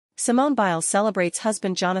Simone Biles celebrates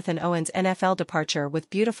husband Jonathan Owen's NFL departure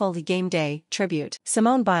with beautiful game day tribute.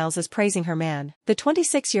 Simone Biles is praising her man. The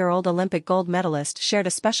 26-year-old Olympic gold medalist shared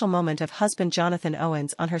a special moment of husband Jonathan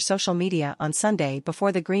Owens on her social media on Sunday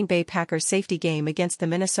before the Green Bay Packers safety game against the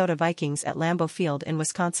Minnesota Vikings at Lambeau Field in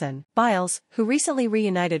Wisconsin. Biles, who recently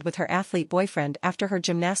reunited with her athlete boyfriend after her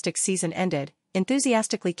gymnastics season ended,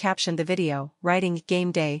 enthusiastically captioned the video, writing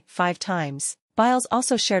 "Game Day" 5 times. Biles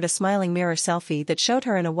also shared a smiling mirror selfie that showed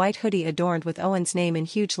her in a white hoodie adorned with Owen's name in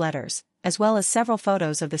huge letters, as well as several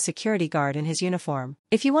photos of the security guard in his uniform.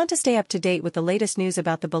 If you want to stay up to date with the latest news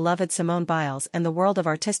about the beloved Simone Biles and the world of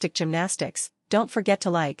artistic gymnastics, don't forget to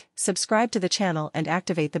like, subscribe to the channel and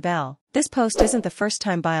activate the bell. This post isn't the first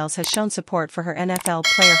time Biles has shown support for her NFL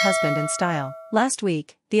player husband in style. Last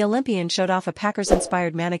week, the Olympian showed off a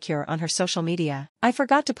Packers-inspired manicure on her social media. "I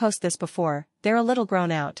forgot to post this before, they're a little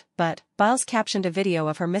grown out, but," Biles captioned a video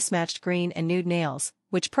of her mismatched green and nude nails,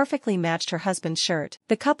 which perfectly matched her husband's shirt.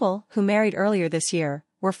 The couple, who married earlier this year,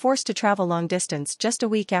 were forced to travel long distance just a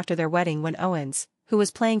week after their wedding when Owens, who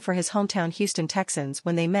was playing for his hometown Houston Texans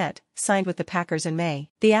when they met, signed with the Packers in May.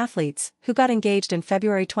 The athletes, who got engaged in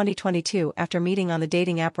February 2022 after meeting on the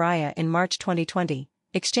dating app Raya in March 2020,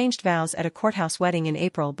 exchanged vows at a courthouse wedding in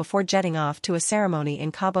April before jetting off to a ceremony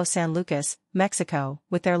in Cabo San Lucas, Mexico,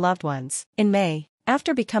 with their loved ones. In May,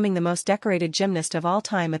 after becoming the most decorated gymnast of all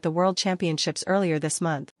time at the World Championships earlier this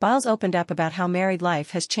month, Biles opened up about how married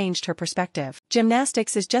life has changed her perspective.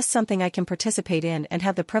 "Gymnastics is just something I can participate in and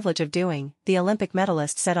have the privilege of doing," the Olympic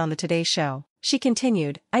medalist said on the Today Show. She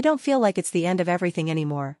continued, "I don't feel like it's the end of everything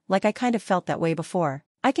anymore, like I kind of felt that way before.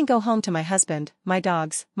 I can go home to my husband, my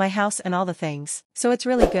dogs, my house and all the things. So it's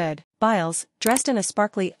really good." Biles, dressed in a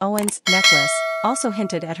sparkly Owens necklace, also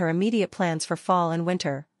hinted at her immediate plans for fall and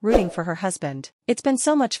winter, rooting for her husband. "It's been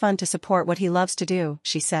so much fun to support what he loves to do,"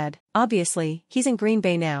 she said. "Obviously, he's in Green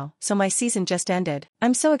Bay now, so my season just ended.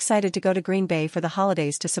 I'm so excited to go to Green Bay for the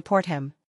holidays to support him."